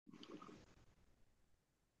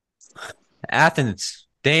Athens,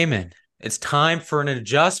 Damon, it's time for an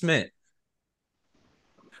adjustment.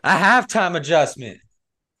 A halftime adjustment.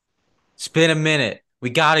 It's been a minute. We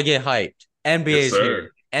got to get hyped. Yes, NBA's sir.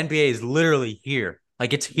 here. NBA is literally here.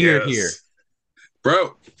 Like it's here. Yes,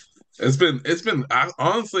 bro.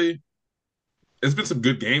 Honestly, it's been some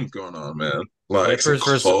good games going on, man. Like some Clippers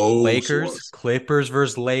versus close Lakers. ones. Clippers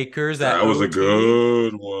versus Lakers at That was a OT.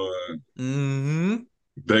 good one. Mm-hmm.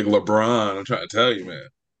 Big LeBron. I'm trying to tell you, man.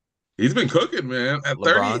 He's been cooking, man. At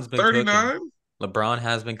 30, LeBron's been cooking. 39. LeBron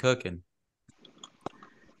has been cooking.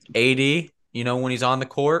 AD, when he's on the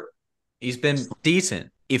court, he's been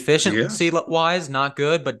decent. Efficiency Yes. wise, not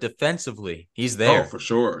good, but defensively, he's Oh, there. for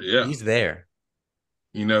sure. Yeah. He's there.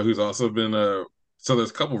 You know who's also been so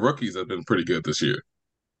there's a couple rookies that have been pretty good this year.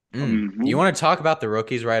 You Hmm. want to talk about the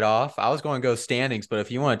rookies right off? I was going to go standings, but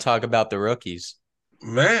if you want to talk about the rookies,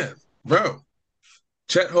 Man, bro.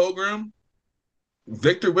 Chet Holmgren,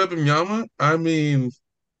 Victor Wembanyama. I mean,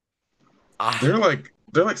 I,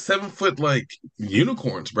 they're like 7 foot like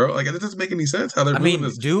unicorns, bro. Like it doesn't make any sense how they're I moving mean,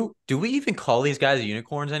 this. do we even call these guys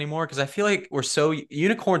unicorns anymore? Because I feel like we're so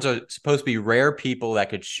unicorns are supposed to be rare people that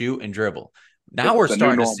could shoot and dribble. Now It's we're the new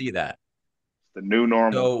starting to normal. see that. The new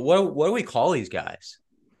normal. So what do we call these guys?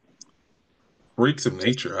 Freaks of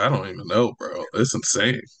nature. I don't even know, bro. It's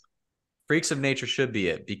insane. Freaks of nature should be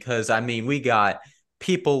it because I mean we got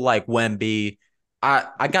people like Wemby.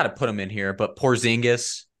 I got to put him in here, but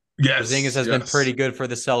Porzingis Yes, has been yes. pretty good for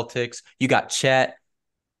the Celtics. You got Chet.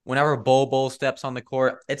 Whenever Bol steps on the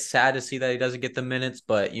court, it's sad to see that he doesn't get the minutes,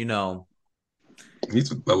 but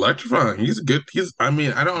He's electrifying. He's good. I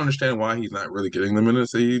mean, I don't understand why he's not really getting the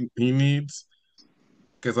minutes that he needs.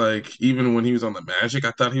 Because like even when he was on the Magic,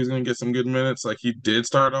 I thought he was gonna get some good minutes. Like he did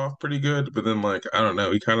start off pretty good, but then like I don't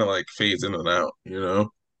know, he kind of like fades in and out, you know?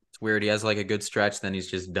 it's weird. He has like a good stretch, then he's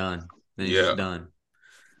just done. Then he's just Yeah. done.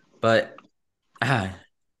 But ah,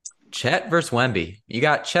 Chet versus Wemby. You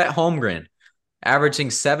got Chet Holmgren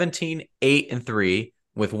averaging 17, 8, and 3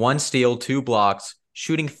 with one steal, two blocks,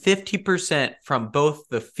 shooting 50% from both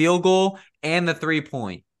the field goal and the 3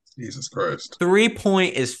 point. Jesus Christ. 3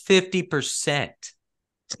 point is 50%.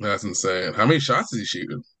 That's insane. How many shots is he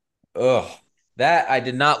shooting? Ugh. That I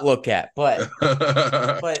did not look at, but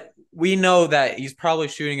we know that he's probably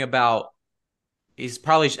has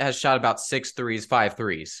shot about six threes, five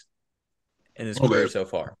threes in his career Okay. so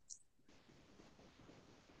far.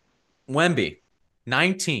 Wemby,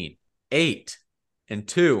 19, 8, and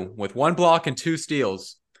 2 with one block and two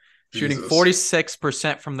steals, shooting Jesus.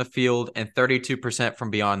 46% from the field and 32% from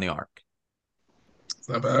beyond the arc. It's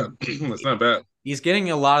not bad. It's not bad. He's getting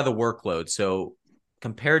a lot of the workload. So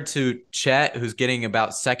compared to Chet, who's getting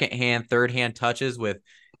about second hand, third hand touches with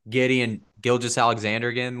Giddy and Gilgis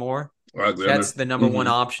Alexander getting more, Alexander. Chet's the number one Hmm.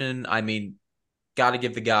 option. I mean, got to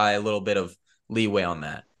give the guy a little bit of leeway on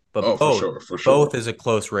that. But Oh, for both sure, for sure. both is a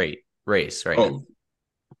close race right now. Oh,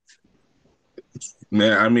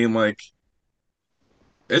 man, I mean, like,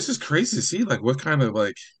 it's just crazy to see like what kind of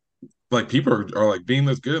like people are like being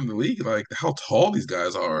this good in the league, like how tall these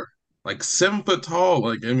guys are. Like 7 foot tall.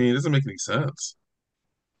 Like, I mean, it doesn't make any sense.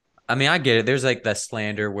 I mean, I get it. There's like that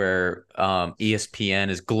slander where ESPN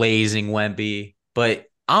is glazing Wemby, but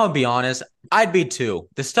I'll be honest, I'd be too.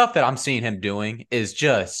 The stuff that I'm seeing him doing is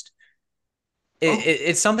just Oh,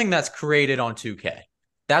 it's something that's created on 2K.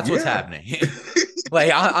 That's what's yeah. happening.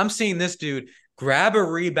 Like I'm seeing this dude grab a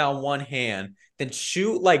rebound one hand, then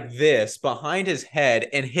shoot like this behind his head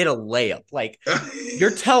and hit a layup. Like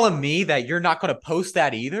you're telling me that you're not going to post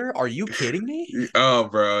that either? Are you kidding me? Oh,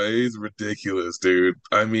 bro, he's ridiculous, dude.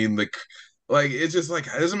 I mean, like it's just like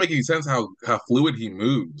it doesn't make any sense how fluid he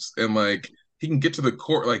moves and like he can get to the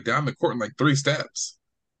court like down the court in like 3 steps.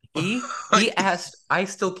 He Like, asked, I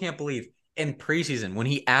still can't believe in preseason when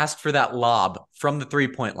he asked for that lob from the 3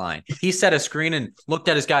 point line. He set a screen and looked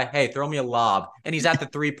at his guy, hey, throw me a lob. And he's at the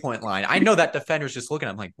 3 point line. I know that defender's just looking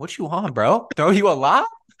at him like, what you on, bro? Throw you a lob?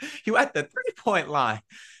 You at the 3 point line.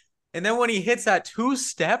 And then when he hits that two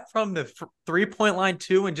step from the 3 point line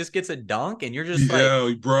too and just gets a dunk, and you're just like,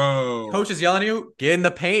 yeah, bro. coach is yelling at you, get in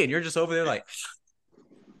the paint. And you're just over there like,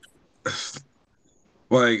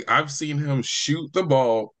 Like I've seen him shoot the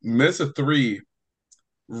ball, miss a three,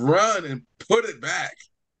 run and put it back.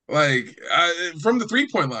 Like from the 3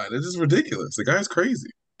 point line. It's just ridiculous. The guy's crazy.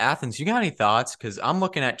 Athens, you got any thoughts? Because I'm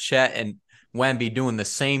looking at Chet and Wemby doing the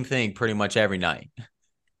same thing pretty much every night.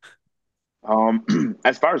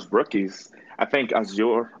 As far as rookies, I think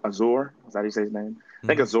Azure, is that how you say his name? I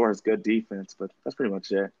think Mm-hmm. Azure has good defense, but that's pretty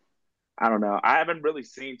much it. I don't know. I haven't really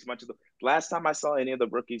seen too much of the last time I saw any of the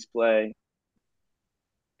rookies play.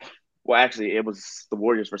 Well, actually, it was the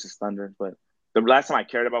Warriors versus Thunder, but The last time I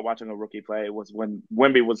cared about watching a rookie play was when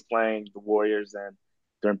Wemby was playing the Warriors and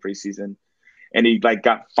during preseason, and he like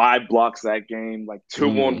got 5 blocks that game, like two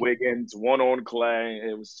on Mm. Wiggins, one on Clay.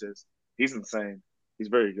 It was just he's insane. He's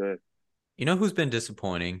very good. You know who's been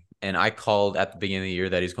disappointing? And I called at the beginning of the year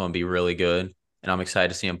that he's going to be really good, and I'm excited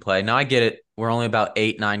to see him play. Now I get it. We're only about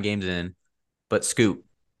 8, 9 games in, but Scoot.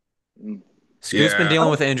 Mm. Scoot's been Yeah. dealing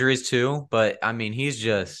with injuries too, but I mean, he's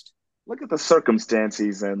just Look at the circumstance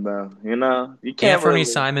he's in, though. You know, you can't Anthony really.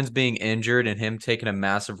 Simons being injured and him taking a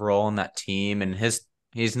massive role in that team, and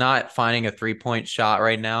he's not finding a 3-point shot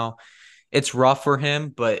right now. It's rough for him,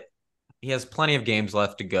 but he has plenty of games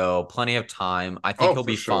left to go, plenty of time. I think Oh, he'll for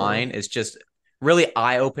be sure. fine. It's just really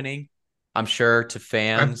eye opening, I'm sure, to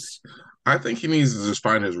I fans. I think he needs to just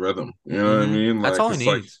find his rhythm. You know what I mean? That's Like all he it's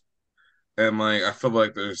like, needs. and like I feel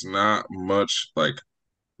like there's not much like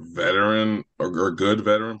veteran or good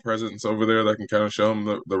veteran presence over there that can kind of show him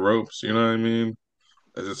the ropes. You know what I mean?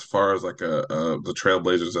 As far as like the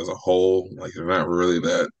Trailblazers as a whole, like they're not really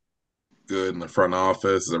that good in the front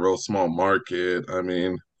office. It's a real small market. I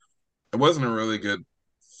mean, it wasn't a really good.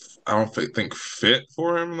 I don't think fit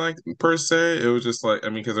for him like per se. It was just like I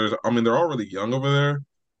mean, because there's I mean they're all really young over there,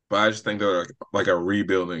 but I just think they're like a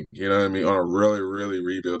rebuilding. You know what I mean? On a really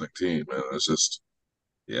rebuilding team, and it's just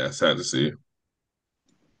yeah, sad to see.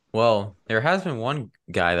 Well, there has been one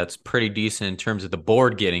guy that's pretty decent in terms of the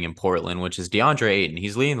board getting in Portland, which is DeAndre Ayton.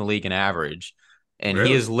 He's leading the league in average, and he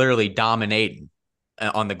Really? is literally dominating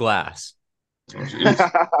on the glass. Oh jeez.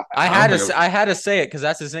 I I don't had think to I had to say it because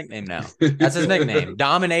that's his nickname now. That's his nickname, I've.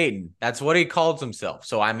 dominating. That's what he calls himself.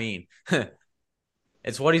 So I mean,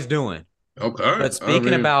 it's what he's doing. Okay. But I speaking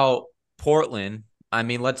mean, about Portland, I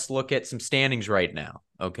mean, let's look at some standings right now.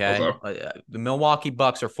 Okay, okay. the Milwaukee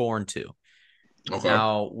Bucks are 4-2. Okay.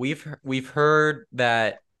 Now we've heard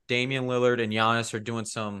that Damian Lillard and Giannis are doing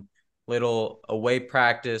some little away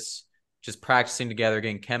practice, just practicing together,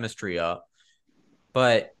 getting chemistry up.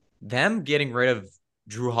 But them getting rid of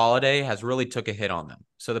Drew Holiday has really took a hit on them.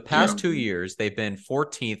 So the Yeah. past 2 years, they've been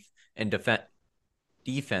 14th in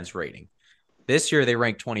defense rating. This year, they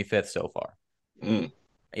ranked 25th so far. Mm,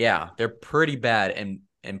 Yeah, they're pretty bad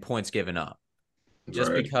in points given up.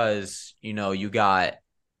 Just right. because you got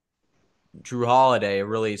Drew Holiday, a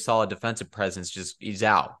really solid defensive presence, just he's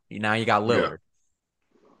out. Now you got Yeah. Lillard.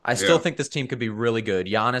 I still Yeah. think this team could be really good.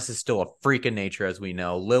 Giannis is still a freak of nature, as we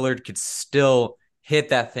know. Lillard could still hit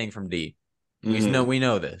that thing from deep. Hmm. We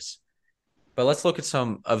know this. But let's look at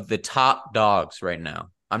some of the top dogs right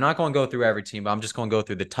now. I'm not going to go through every team, but I'm just going to go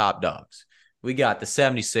through the top dogs. We got the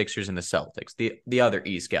 76ers and the Celtics, the other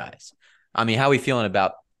East guys. I mean, how are we feeling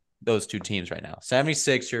about those two teams right now?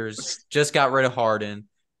 76ers just got rid of Harden.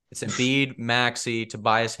 It's Embiid, Maxey,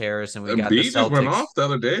 Tobias Harris, and we got the Embiid just went Celtics. off the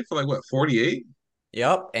other day for like what, 48?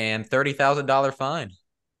 Yep, and $30,000 fine.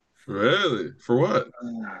 Really? For what?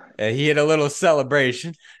 He had a little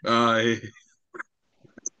celebration. Uh,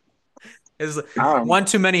 Is um, one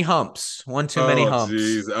too many humps. One too many oh humps.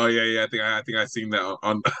 jeez. Oh yeah, yeah. I think I seen that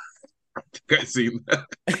on I think I seen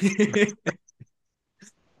that.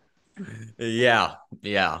 Yeah,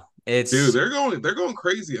 yeah. Dude, It's they're going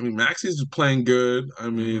crazy. I mean, Maxi's playing good. I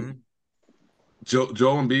mean, mhm.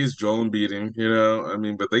 Joel Embiid's Joel Embiiding, you know. I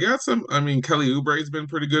mean, but they got some. I mean, Kelly Oubre's been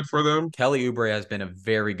pretty good for them. Kelly Oubre has been a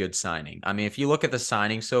very good signing. I mean, if you look at the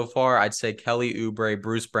signings so far, I'd say Kelly Oubre,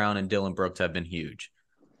 Bruce Brown, and Dylan Brooks have been huge.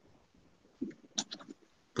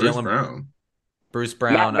 Bruce Dylan Brown. Bruce not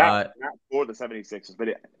Brown, not not for the 76ers, but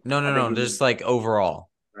no, I no, think no, he means just like overall.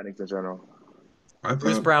 signings in general. I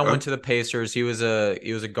Bruce thought. Brown went to the Pacers. He was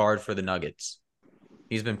a guard for the Nuggets.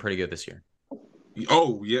 He's been pretty good this year.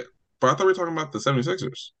 Oh yeah, but I thought we were talking about the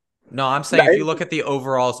 76ers. No, I'm No, saying if you look at the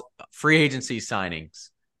overall free agency signings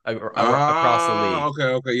across the Ah, league.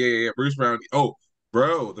 okay, okay, yeah, yeah, yeah. Bruce Brown. Oh,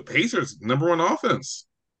 bro, the Pacers number one offense.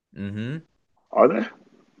 Mm-hmm. are they?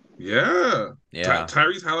 Yeah, Yeah.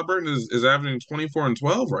 Tyrese Halliburton is averaging 24 and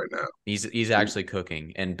 12 right now. He's actually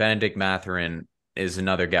cooking. And Benedict Mathurin is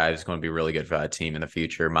another guy who's going to be really good for that team in the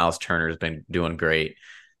future. Miles Turner has been doing great.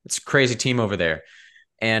 It's a crazy team over there.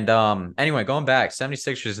 And anyway, going back,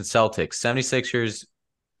 76ers and Celtics. 76ers,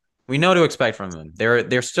 we know to expect from them.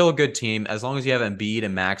 They're still a good team. As long as you have Embiid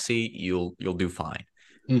and Maxey, you'll do fine.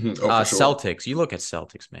 Oh, for sure. Celtics, you look at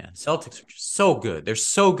Celtics, man. Celtics are just so good. They're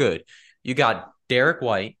so good. You got Derek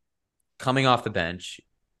White coming off the bench.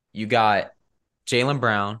 You got Jalen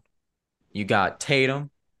Brown. You got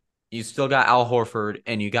Tatum. You still got Al Horford,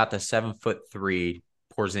 and you got the 7'3"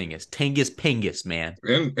 Porzingis, Tingus Pingus, man.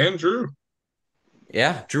 And Drew.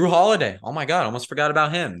 Yeah, Drew Holiday. Oh my God, almost forgot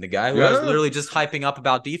about him. The guy who I was Yeah, literally just hyping up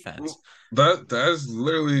about defense. well, that's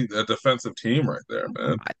literally a defensive team right there,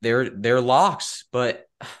 man. They're locks, but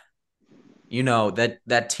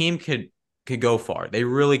that team could go far. They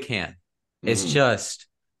really can. It's Hmm. just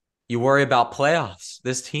you worry about playoffs.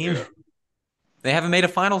 This team, Yeah, they haven't made a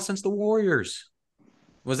final since the Warriors.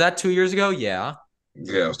 Was that 2 years ago? Yeah.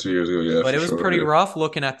 yeah, it was 2 years ago. Yeah, But for it was sure. pretty Yeah. rough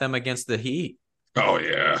looking at them against the Heat. Oh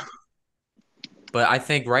yeah. But I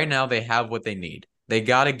think right now they have what they need. They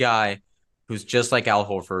got a guy who's just like Al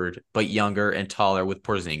Horford, but younger and taller with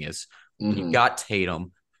Porzingis. You Hmm. got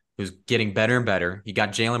Tatum, who's getting better and better. You got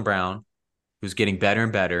Jaylen Brown, who's getting better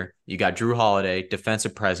and better. You got Drew Holiday,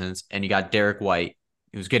 defensive presence, and you got Derek White,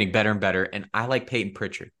 who's getting better and better. And I like Peyton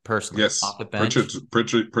Pritchard personally Yes, off the bench.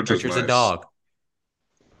 Pritchard's Pritchard's a nice. dog.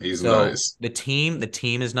 He's So nice. the team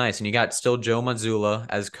is nice, and you got still Joe Mazzulla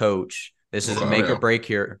as coach. This is a Okay, make or yeah. break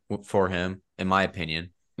here for him, in my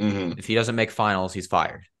opinion. Hmm. If he doesn't make finals, he's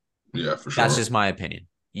fired. Yeah, for That's sure. just my opinion.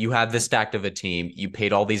 You have this stacked of a team. You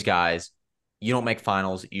paid all these guys. You don't make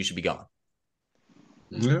finals. You should be gone.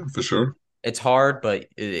 Yeah, for sure. It's hard, but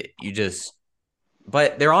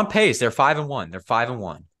but they're on pace. They're 5-1. They're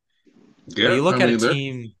 5-1. But Yeah, you I look at a mean they're.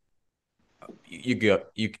 team. You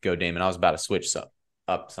could go, Damon. I was about to switch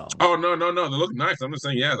up some. Oh no, they look nice. I'm just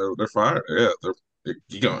saying, yeah, they're fire. Yeah, they're.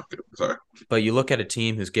 You going? Sorry. But you look at a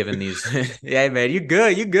team who's given these. Yeah, man, you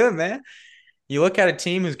good. You good, man. You look at a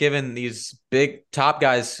team who's given these big top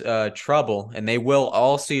guys trouble, and they will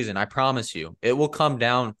all season. I promise you, it will come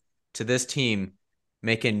down to this team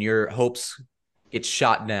making your hopes get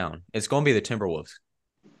shot down. It's going to be the Timberwolves.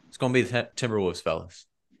 It's going to be the Timberwolves, fellas.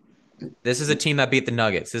 This is a team that beat the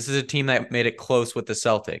Nuggets. This is a team that made it close with the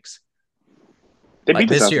Celtics. They Like beat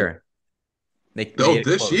the this Celtics. year, they Oh, made it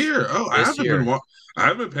this close. year. Oh, This year, I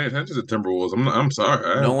haven't been paying attention to Timberwolves. I'm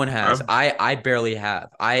sorry. no one has. I've I barely have.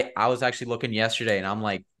 I was actually looking yesterday, and I'm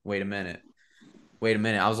like, wait a minute. Wait a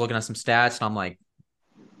minute. I was looking at some stats, and I'm like,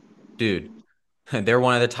 dude, they're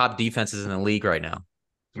one of the top defenses in the league right now.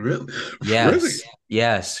 really, really. Yes.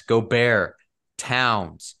 Yes. Gobert,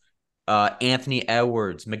 Towns, Anthony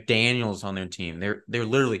Edwards, McDaniels on their team. They're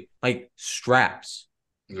literally like straps.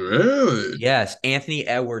 Really? Yes. Anthony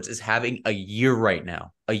Edwards is having a year right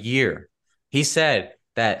now. A year. He said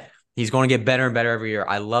that he's going to get better and better every year.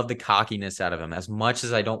 I love the cockiness out of him. As much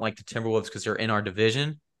as I don't like the Timberwolves because they're in our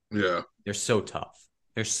division, Yeah, they're so tough.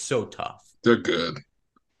 They're so tough. they're good.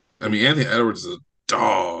 I mean, Anthony Edwards is a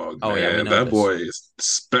dog, Oh yeah, we man. know That this. boy is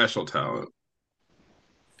special talent.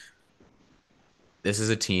 This is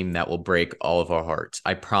a team that will break all of our hearts.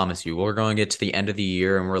 I promise you. We're going to get to the end of the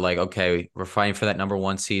year and we're like, okay, we're fighting for that number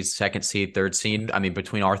one seed, second seed, third seed. I mean,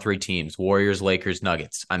 between our three teams, Warriors, Lakers,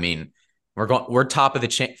 Nuggets. I mean, we're top of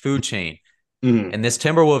the food chain. Mhm. And this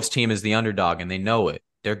Timberwolves team is the underdog and they know it.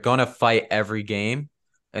 They're going to fight every game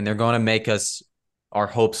and they're going to make us our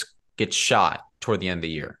hopes get shot toward the end of the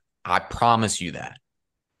year. I promise you that.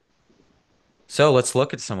 So let's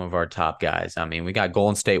look at some of our top guys. I mean, we got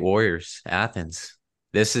Golden State Warriors, Athens.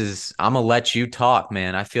 I'm going to let you talk,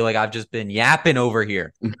 man. I feel like I've just been yapping over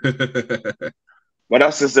here. What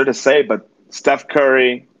else is there to say but Steph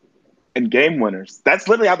Curry and game winners? That's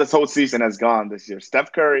literally how this whole season has gone this year.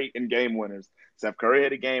 Steph Curry and game winners. Steph Curry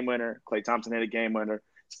hit a game winner. Klay Thompson hit a game winner.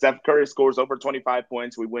 Steph Curry scores over 25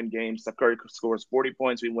 points. We win games. Steph Curry scores 40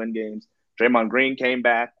 points. We win games. Draymond Green came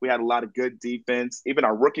back. We had a lot of good defense. Even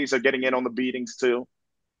our rookies are getting in on the beatings too.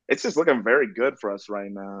 It's just looking very good for us right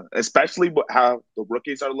now, especially how the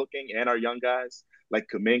rookies are looking and our young guys like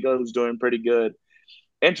Kuminga, who's doing pretty good.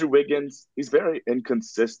 Andrew Wiggins, he's very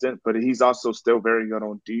inconsistent, but he's also still very good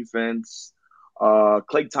on defense.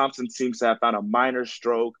 Klay Thompson seems to have found a minor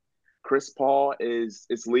stroke. Chris Paul is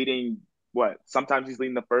leading what? Sometimes he's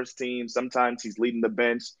leading the first team, sometimes he's leading the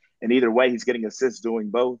bench, and either way, he's getting assists doing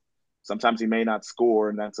both. Sometimes he may not score,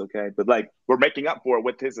 and that's okay. But like we're making up for it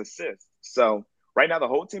with his assists. So right now, the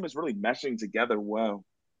whole team is really meshing together well.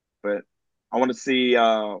 But I want to see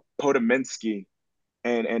Podominski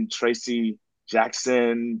and Tracy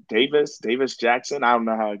Davis Jackson. I don't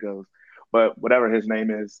know how it goes, but whatever his name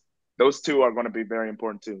is, those two are going to be very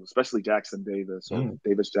important too, especially Jackson Davis or Mm.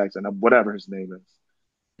 Davis Jackson, whatever his name is.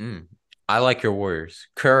 Mm. I like your Warriors.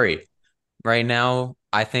 Curry, right now,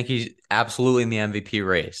 I think he's absolutely in the MVP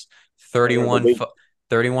race. Player of the 31, week.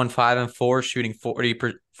 31 5 and 4, shooting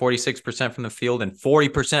 46% from the field and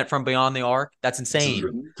 40% from beyond the arc. That's This is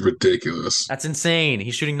insane. ridiculous. That's insane.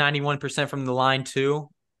 He's shooting 91% from the line, too.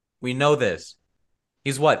 We know this.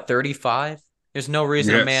 He's what, 35? There's no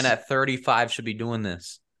reason a man Yes. at 35 should be doing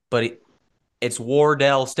this. But it's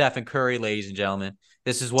Wardell, Stephen Curry, ladies and gentlemen.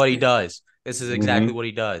 This is what he does. This is exactly Hmm. what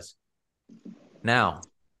he does. Now,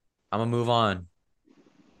 I'm gonna move on.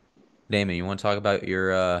 Damon, you want to talk about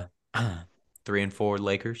your 3-4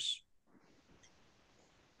 Lakers?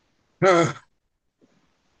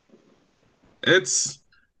 it's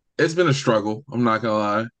it's been a struggle. I'm not gonna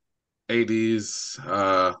lie. AD's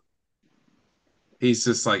he's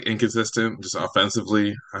just like inconsistent, just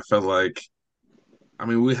offensively. I felt like I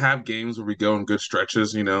mean we have games where we go in good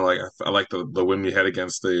stretches. Like I like the win we had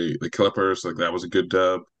against the Clippers. Like that was a good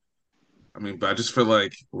dub. I mean, but I just feel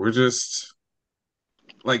like we're just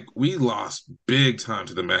like we lost big time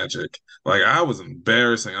to the Magic. Like I was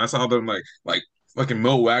embarrassing. I saw them like fucking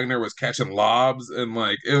Mo Wagner was catching lobs and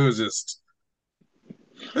like it was just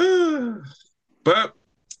but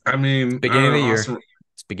I mean, I Beginning don't of know, the year.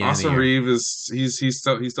 It's beginning of the Austin year. Reeve is he's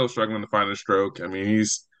still struggling to find a stroke. I mean,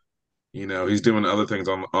 he's doing other things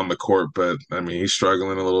on the court, but I mean, he's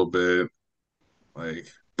struggling a little bit. Like,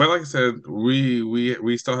 but like I said,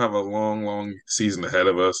 we still have a long season ahead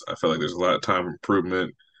of us. I feel like there's a lot of time for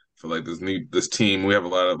improvement. I feel like this team, we have a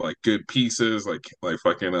lot of like good pieces, like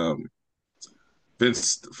fucking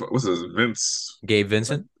Vince, what's his Vince, Gabe like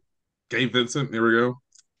Vincent. Gabe Vincent. Here we go.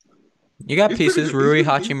 You got He's pretty pieces. good. He's Rui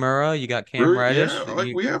good. He's Hachimura. You got Cam very, yeah. Reddish. Like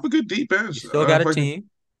You we have a good deep you bench. still got a Fucking team.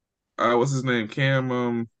 what's his name? Cam.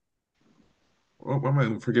 Why am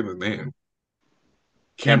I forgetting his name?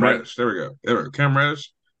 Cam Cam Reddish. Reddish. There we go. There we go. Cam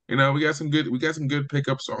Reddish. We got some good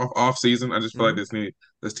pickups off season. I just feel like Mhm.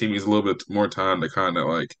 this team needs a little bit more time to kind of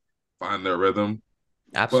like find their rhythm.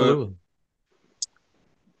 But Absolutely.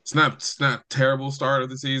 it's not terrible start of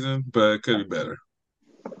the season, but it could be better.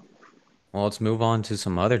 Well, let's move on to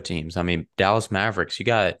some other teams. I mean, Dallas Mavericks, you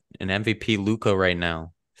got an MVP Luca right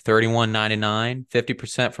now. 31.99,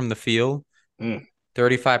 50% from the field, Mm,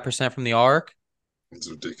 35% from the arc. it's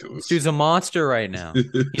This ridiculous. dude's a monster right now.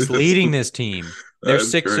 He's leading this team. They're That's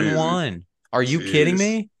six and crazy. one. Are you kidding Jeez.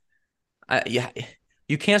 me? Yeah,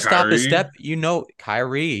 you can't stop his Kyrie. step.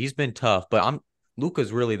 Kyrie, he's been tough, but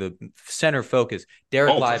Luca's really the center focus.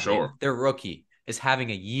 Derek Oh, for Lively, sure. their rookie, is having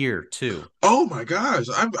a year too. Oh my gosh.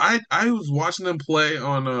 I was watching them play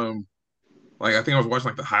on like I think I was watching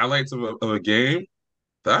like the highlights of a game.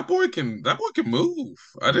 That boy can move.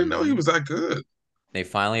 I didn't know he Hmm. was that good. They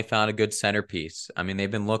finally found a good centerpiece. I mean, they've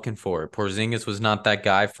been looking for it. Porzingis was not that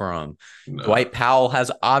guy for him. No, Dwight Powell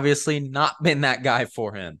has obviously not been that guy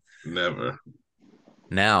for him. never.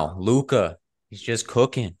 Now, Luca, he's just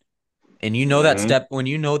cooking. And you know that Hmm. step when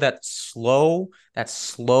you know that slow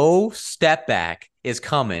step back is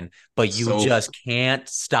coming, but you So just can't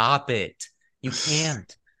stop it. You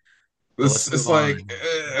can't. But let's this move it's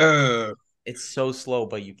like on. It's so slow,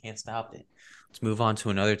 but you can't stop it. Let's move on to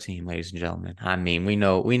another team, ladies and gentlemen. I mean, we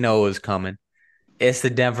know it was coming. It's the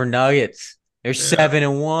Denver Nuggets. They're yeah.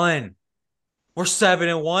 7-1. We're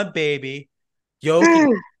 7-1, baby.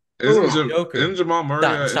 Jokic, Isn't Joker. Jamal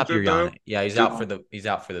Murray Stop your injured though? yawning. Yeah, he's out Did for the he's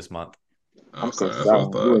out for this month. I'm okay? so That's what I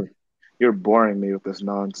sorry. thought. You're boring me with this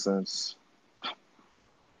nonsense.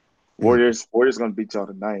 Mm-hmm. Warriors gonna beat y'all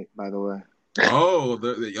tonight, by the way. Oh,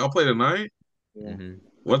 y'all play tonight? Yeah.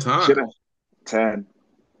 What Should time? have 10.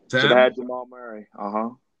 Should have 10? had Jamal Murray. Uh-huh.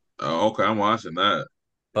 Oh, okay, I'm watching that. Should have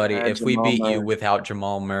Buddy, had if we Jamal beat you Murray. without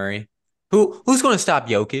Jamal Murray, who's going to stop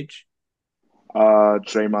Jokic?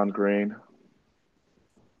 Draymond Green.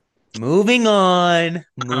 Moving on, All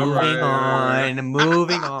moving right, all on,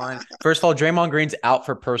 moving on. First of all, Draymond Green's out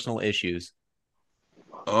for personal issues.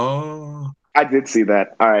 right. Oh, I did see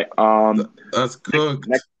that. All right. that's Next cooked.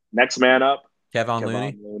 next next man up, Kevon Kevon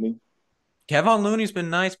Looney. Looney. Kevon Looney's been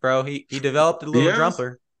nice, bro. He developed a little Yes,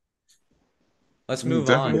 jumper. Let's he move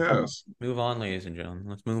definitely on. has. Move on, ladies and gentlemen.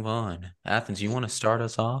 Let's move on. Athens, you want to start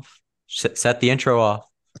us off? Set the intro off.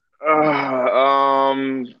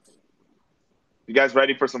 Um, you guys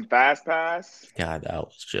ready for some fast pass? God, that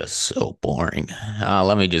was just so boring.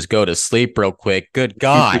 Let me just go to sleep real quick. Good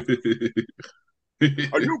God.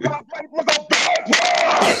 Are you guys ready for some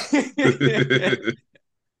fast pass?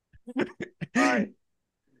 All right.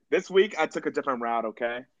 This week I took a different route.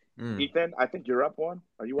 Okay, Mm. Ethan, I think you're up one.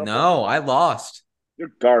 Are you up one? No, I lost.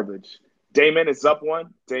 You're garbage. Damon is up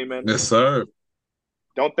one. Damon, Yes, sir.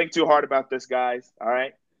 don't think too hard about this, guys. All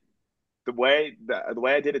right. The way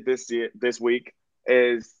I did it this week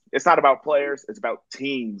is it's not about players, it's about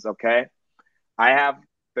teams, okay? I have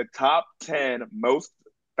the top 10 most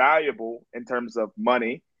valuable in terms of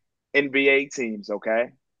money NBA teams,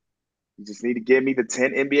 okay? You just need to give me the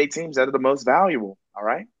 10 NBA teams that are the most valuable, all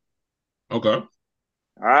right? Okay.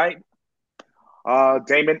 All right.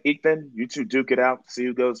 Damon, Ethan, you two duke it out. See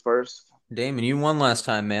who goes first. Damon, you won last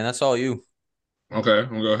time, man. That's all you. Okay. I'm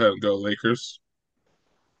gonna go ahead and go Lakers.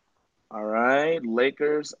 All right.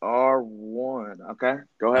 Lakers are 1. Okay.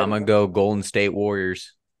 Go I'm ahead. gonna go Golden State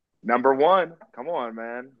Warriors. Number 1. Come on,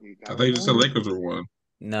 man. You I gotta thought you just said win. Lakers were one.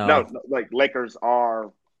 No, No, no, like Lakers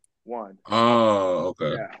are 1. Oh,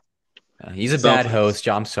 okay. Yeah. he's a bad Celtics. host.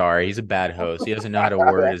 I'm sorry, he's a bad host. He doesn't know how to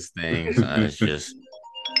word his things. It's just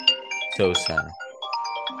so sad.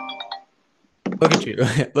 Look at you,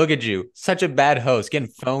 look at you. Such a bad host, getting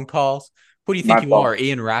phone calls. Who do you think My you fault. are,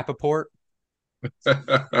 Ian Rappaport?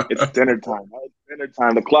 It's dinner time. It's dinner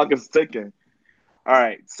time. The clock is ticking. All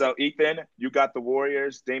right. So, Ethan, you got the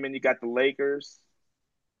Warriors. Damon, you got the Lakers.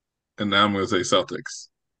 And now I'm gonna say Celtics.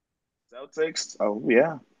 Celtics. Oh,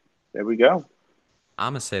 yeah. There we go.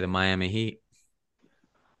 I'm gonna say the Miami Heat.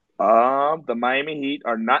 The Miami Heat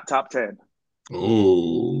are not top 10.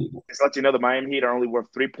 Oh, Just to let you know, the Miami Heat are only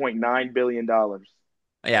worth $3.9 billion.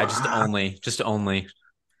 Yeah, wow. just only.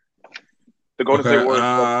 The Golden State Okay. Warriors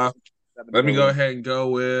are worth $7 Let me go billion. ahead and go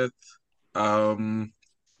with um.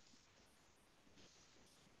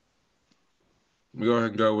 Let me go ahead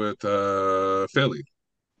and go with Philly.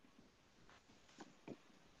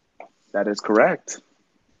 That is correct.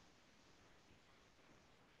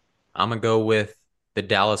 I'm gonna go with the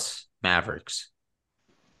Dallas Mavericks.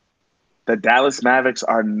 The Dallas Mavericks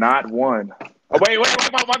are not 1. Oh, wait, my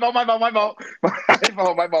fault, my fault, my fault.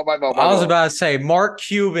 My I was fault. about to say Mark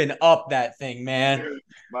Cuban up that thing, man.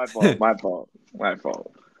 My fault, my fault, my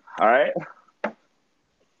fault. All right.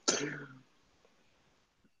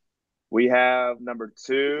 We have number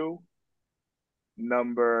 2,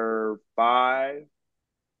 number 5,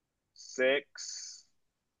 6,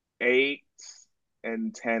 8,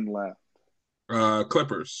 and 10 left.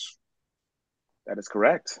 Clippers. That is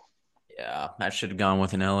correct. Yeah, that should have gone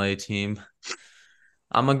with an LA team.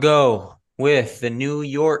 I'm gonna go with the New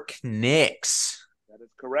York Knicks. That is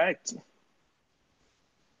correct.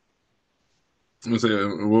 Let me say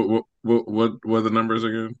what are the numbers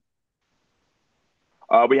again?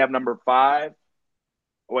 We have number 5.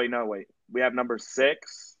 Wait, no, wait. We have number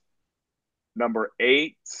 6, number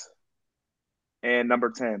 8, and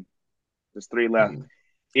number 10. There's 3 left.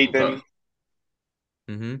 Okay. Ethan,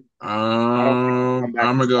 Mm-hmm. I don't think you can come back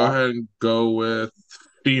I'm and gonna go stop. ahead and go with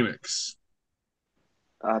Phoenix.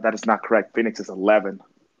 That is not correct. Phoenix is 11.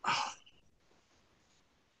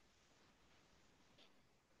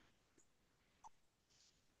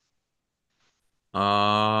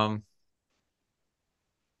 I'm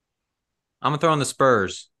gonna throw in the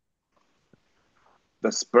Spurs.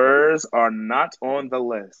 The Spurs are not on the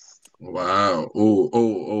list. Wow.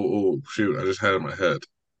 Oh. Shoot, I just had it in my head.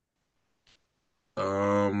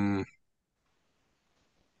 Um,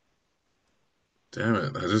 damn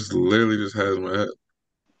it. I just literally just had it in my head.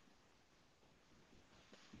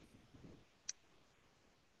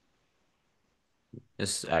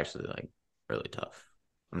 This is actually like really tough.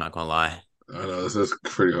 I'm not gonna lie. I know this is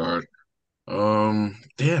pretty hard.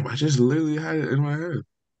 Damn, I just literally had it in my head.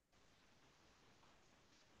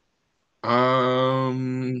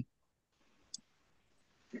 Um,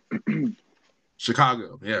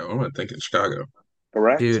 Chicago. Yeah, what am I thinking? Chicago.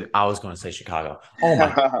 Correct. Dude, I was gonna say Chicago. Oh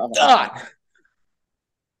my God.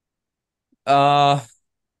 Uh,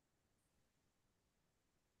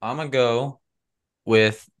 I'm gonna go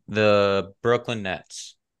with the Brooklyn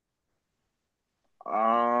Nets.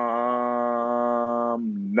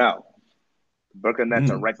 No. Brooklyn Nets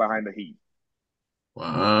are Hmm. right behind the Heat.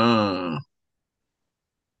 Wow.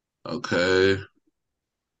 Okay.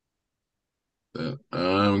 Then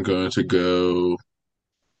I'm going to go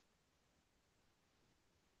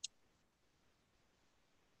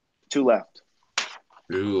 2 left.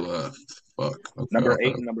 two left. Fuck. Number Okay.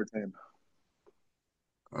 8 and number 10.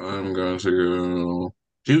 I'm going to go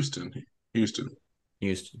Houston. Houston.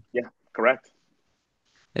 Houston. Yeah, correct.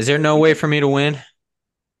 Is there no way Ethan, for me to win?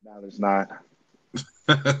 no, there's not.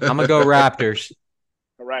 I'm gonna go Raptors.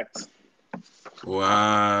 Correct.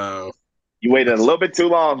 Wow. You waited a little bit too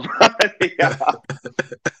long. Yeah.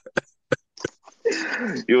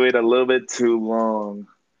 You waited a little bit too long.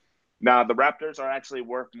 Now, the Raptors are actually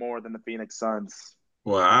worth more than the Phoenix Suns.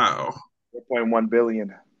 Wow. 4.1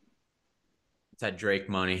 billion. It's that Drake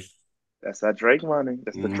money. That's that Drake money.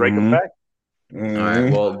 That's the Drake hmm effect. All right.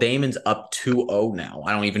 hmm Well, Damon's up 2-0 now.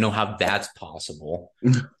 I don't even know how that's possible.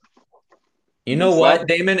 You know It's what, all.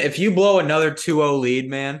 Damon? If you blow another 2-0 lead,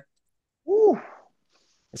 man, Woo,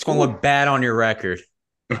 it's going to woo. look bad on your record.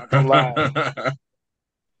 Not gonna lie.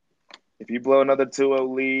 If you blow another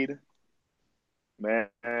 2-0 lead, man,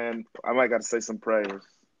 I might got to say some prayers.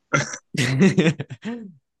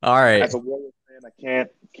 All As right. a Warriors fan, I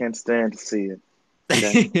can't stand to see it.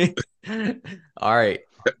 Okay. All right,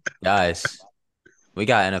 guys. We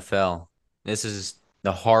got NFL. This is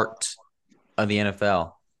the heart of the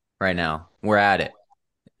NFL right now. We're at it.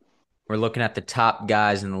 We're looking at the top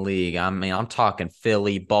guys in the league. I mean, I'm talking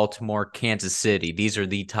Philly, Baltimore, Kansas City. These are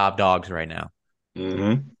the top dogs right now.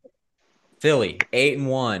 Mm-hmm. Philly,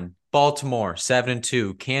 8-1. Baltimore,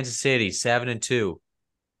 7-2. Kansas City, 7-2.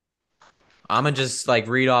 I'm gonna just like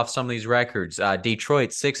read off some of these records.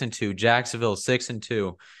 Detroit, 6-2. Jacksonville,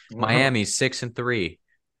 6-2. Wow. Miami, 6-3.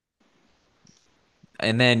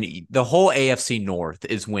 And then the whole AFC North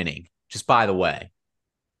is winning. Just by the way,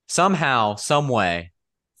 somehow, some way,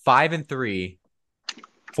 5-3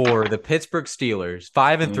 for the Pittsburgh Steelers,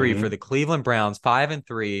 5-3 for Mm-hmm. the Cleveland Browns,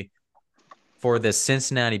 5-3 for the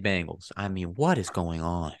Cincinnati Bengals. I mean, what is going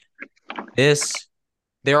on? They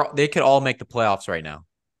could all make the playoffs right now.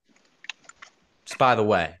 Just by the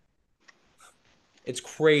way, it's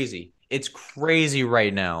crazy. It's crazy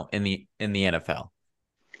right now in the NFL.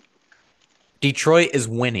 Detroit is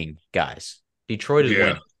winning, guys. Detroit is Yeah.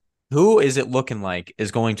 winning. Who is it looking like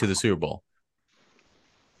is going to the Super Bowl?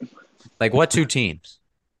 Like what two teams?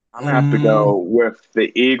 I'm gonna have to Mm, go with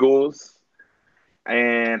the Eagles,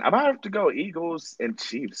 and I might have to go Eagles and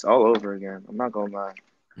Chiefs all over again. I'm not gonna lie.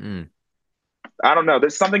 Mm. I don't know.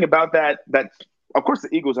 There's something about that. Of course,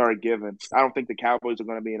 the Eagles are a given. I don't think the Cowboys are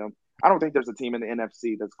going to beat them. I don't think there's a team in the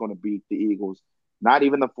NFC that's going to beat the Eagles. Not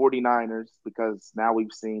even the 49ers, because now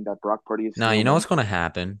we've seen that Brock Purdy is Now, you know human. what's going to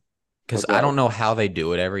happen? Because What's I up? don't know how they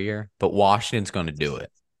do it every year, but Washington's going to do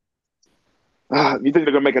it. You think they're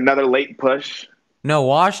going to make another late push? No,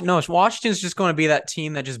 Washington's just going to be that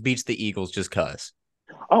team that just beats the Eagles just because.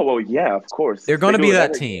 Oh well, yeah, of course. They're going They to do be it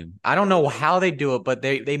that every year. team. I don't know how they do it, but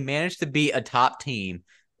they managed to beat a top team.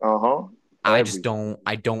 Uh huh. Every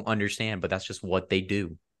I don't understand, but that's just what they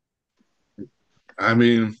do. I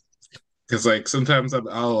mean, because like sometimes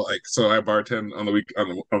I'll like so I bartend on the week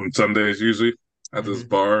on Sundays usually at this Mm-hmm.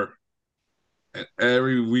 bar, and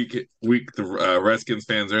every week the Redskins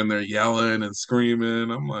fans are in there yelling and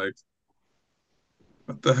screaming. I'm like,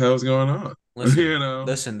 what the hell's going on? Listen, You know?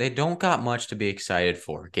 listen, they don't got much to be excited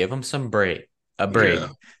for. Give them some break, a Yeah,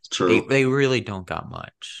 break. They true. they really don't got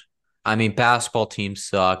much. I mean, basketball team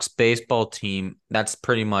sucks. Baseball team, that's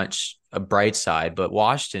pretty much a bright side, but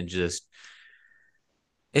Washington just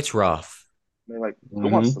it's rough. they're like, who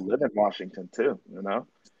wants to Hmm. live in Washington too? You know,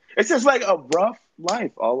 it's just like a rough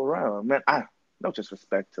life all around. Man, no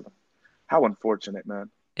disrespect to them. How unfortunate, man.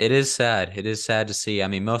 It is sad. It is sad to see. I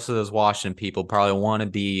mean, most of those Washington people probably want to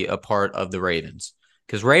be a part of the Ravens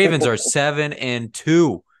because Ravens are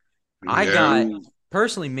 7-2. I Yeah. got Ooh,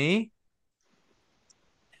 personally me,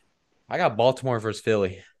 I got Baltimore versus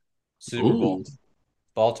Philly. Super Bowl. Ooh.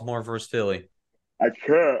 Baltimore versus Philly. I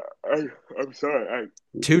can't. I'm sorry.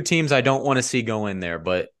 Two teams I don't want to see go in there,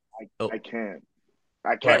 but I oh, can't.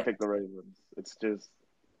 I can't but pick the Ravens. It's just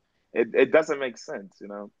it doesn't make sense. You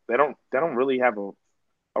know, they don't really have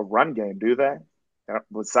a run game, do they?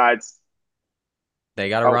 Besides, they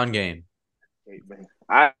got a oh, run game. wait, man,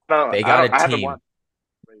 I don't. They I got a don't. I haven't team. watched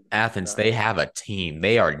Ravens. You Athens, know, they have a team.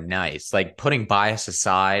 They are nice. Like putting bias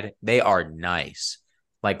aside, they are nice.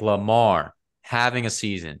 Like Lamar having a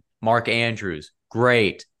season. Mark Andrews,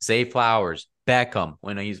 great. Zay Flowers, Beckham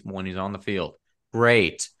when he's on the field,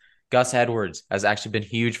 great. Gus Edwards has actually been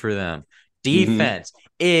huge for them. Hmm. Defense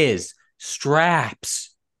is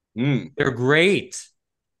straps. Mm. They're great.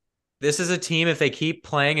 This is a team, if they keep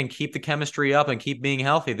playing and keep the chemistry up and keep being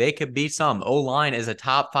healthy, they could beat some. O line is a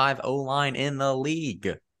top 5 O line in the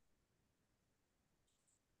league.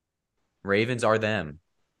 Ravens are them.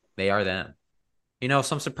 They are them. You know,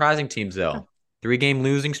 some surprising teams though. 3-game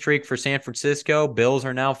losing streak for San Francisco. Bills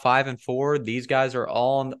are now 5-4. These guys are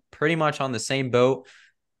all pretty much on the same boat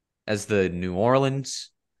as the New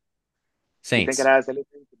Orleans you think it Saints. has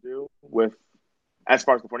anything to do with, as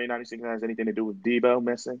far as the 49ers, you think it has anything to do with Debo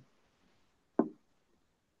missing?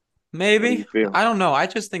 What do you Maybe. feel? I don't know. I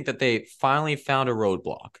just think that they finally found a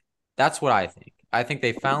roadblock. That's what I think. I think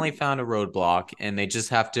they finally found a roadblock and they just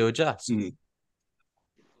have to adjust. Mm.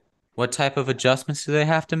 What type of adjustments do they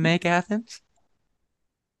have to make, Athens?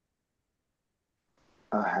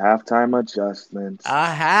 A halftime adjustment. A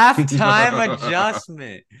halftime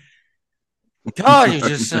adjustment. God, you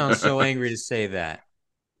just sound so angry to say that.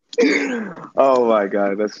 Oh my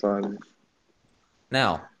god, that's funny.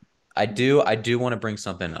 Now, I do want to bring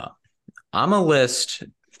something up. I'm gonna list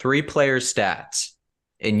 3 players' stats,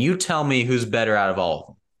 and you tell me who's better out of all of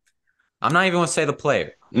them. I'm not even gonna say the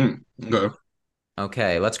player. Mm. Okay.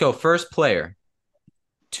 Okay, let's go. First player,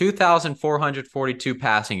 2,442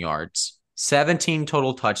 passing yards, 17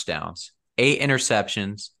 total touchdowns, 8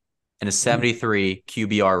 interceptions, and a Mm. 73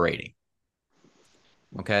 QBR rating.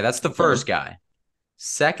 Okay, that's the Okay. first guy.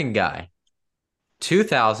 Second guy,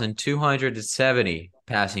 2,270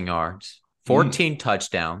 passing yards, 14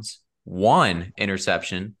 touchdowns, 1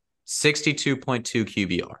 interception, 62.2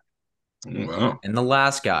 QBR. Wow. And the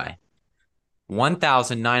last guy,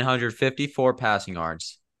 1,954 passing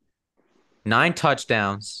yards, 9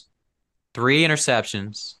 touchdowns, 3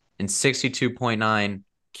 interceptions, and 62.9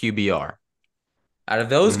 QBR. Out of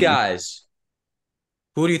those guys,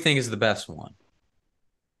 who do you think is the best one?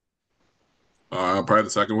 Probably the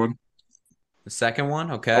second one. The second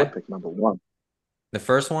one? I Okay. would pick number one. The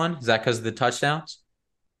first one? Is that because of the touchdowns?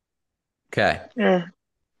 Okay. Yeah.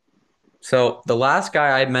 So the last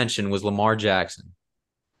guy I mentioned was Lamar Jackson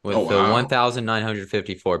with the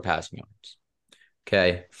 1,954 passing yards.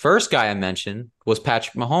 Okay. First guy I mentioned was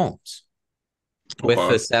Patrick Mahomes with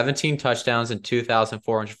the 17 touchdowns and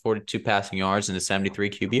 2,442 passing yards and a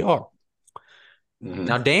 73 QBR.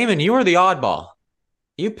 Now, Damon, you are the oddball.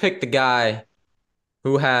 You picked the guy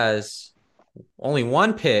who has only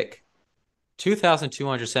one pick,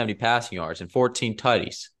 2,270 passing yards and 14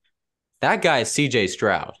 tutties. That guy is CJ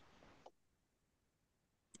Stroud.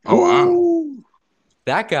 Oh, wow.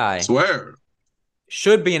 That guy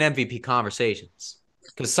should be in MVP conversations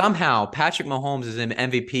because somehow Patrick Mahomes is in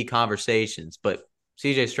MVP conversations, but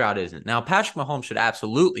CJ Stroud isn't. Now, Patrick Mahomes should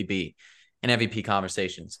absolutely be in MVP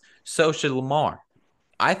conversations. So should Lamar.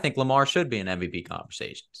 I think Lamar should be in MVP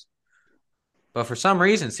conversations. But for some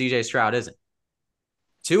reason, CJ Stroud isn't.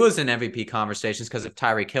 Tua's in MVP conversations because of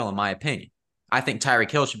Tyreek Hill, in my opinion. I think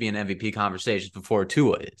Tyreek Hill should be in MVP conversations before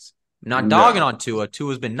Tua is. I'm not dogging on Tua.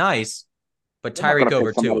 Tua's been nice, but Tyreek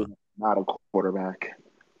over Tua. Not a quarterback.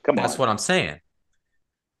 Come on. That's what I'm saying.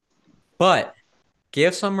 But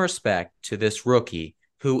give some respect to this rookie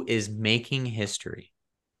who is making history.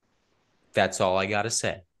 That's all I got to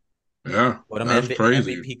say. Yeah, Put him in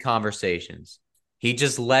MVP conversations. He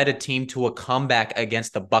just led a team to a comeback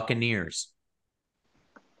against the Buccaneers.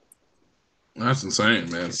 That's insane,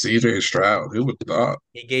 man. CJ Stroud, who would have thought?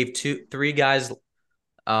 He gave 3 guys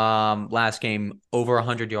last game over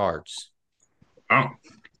 100 yards. Oh.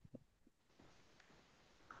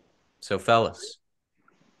 So, fellas,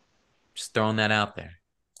 just throwing that out there.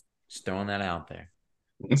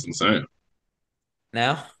 That's insane.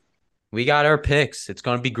 Now, we got our picks. It's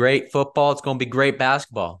going to be great football. It's going to be great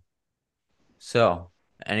basketball. So,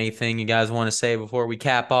 anything you guys want to say before we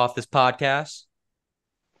cap off this podcast?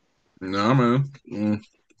 No, man.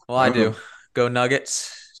 Well, I do. Go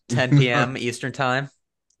Nuggets, 10 p.m. Eastern time.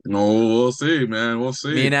 No, we'll see, man. We'll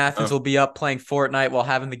see. Me and Athens will be up playing Fortnite while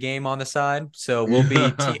having the game on the side. So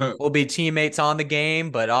we'll be teammates on the game,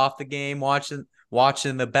 but off the game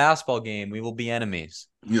watching the basketball game, we will be enemies.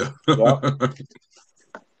 Yeah.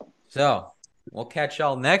 So we'll catch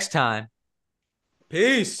y'all next time.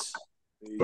 Peace.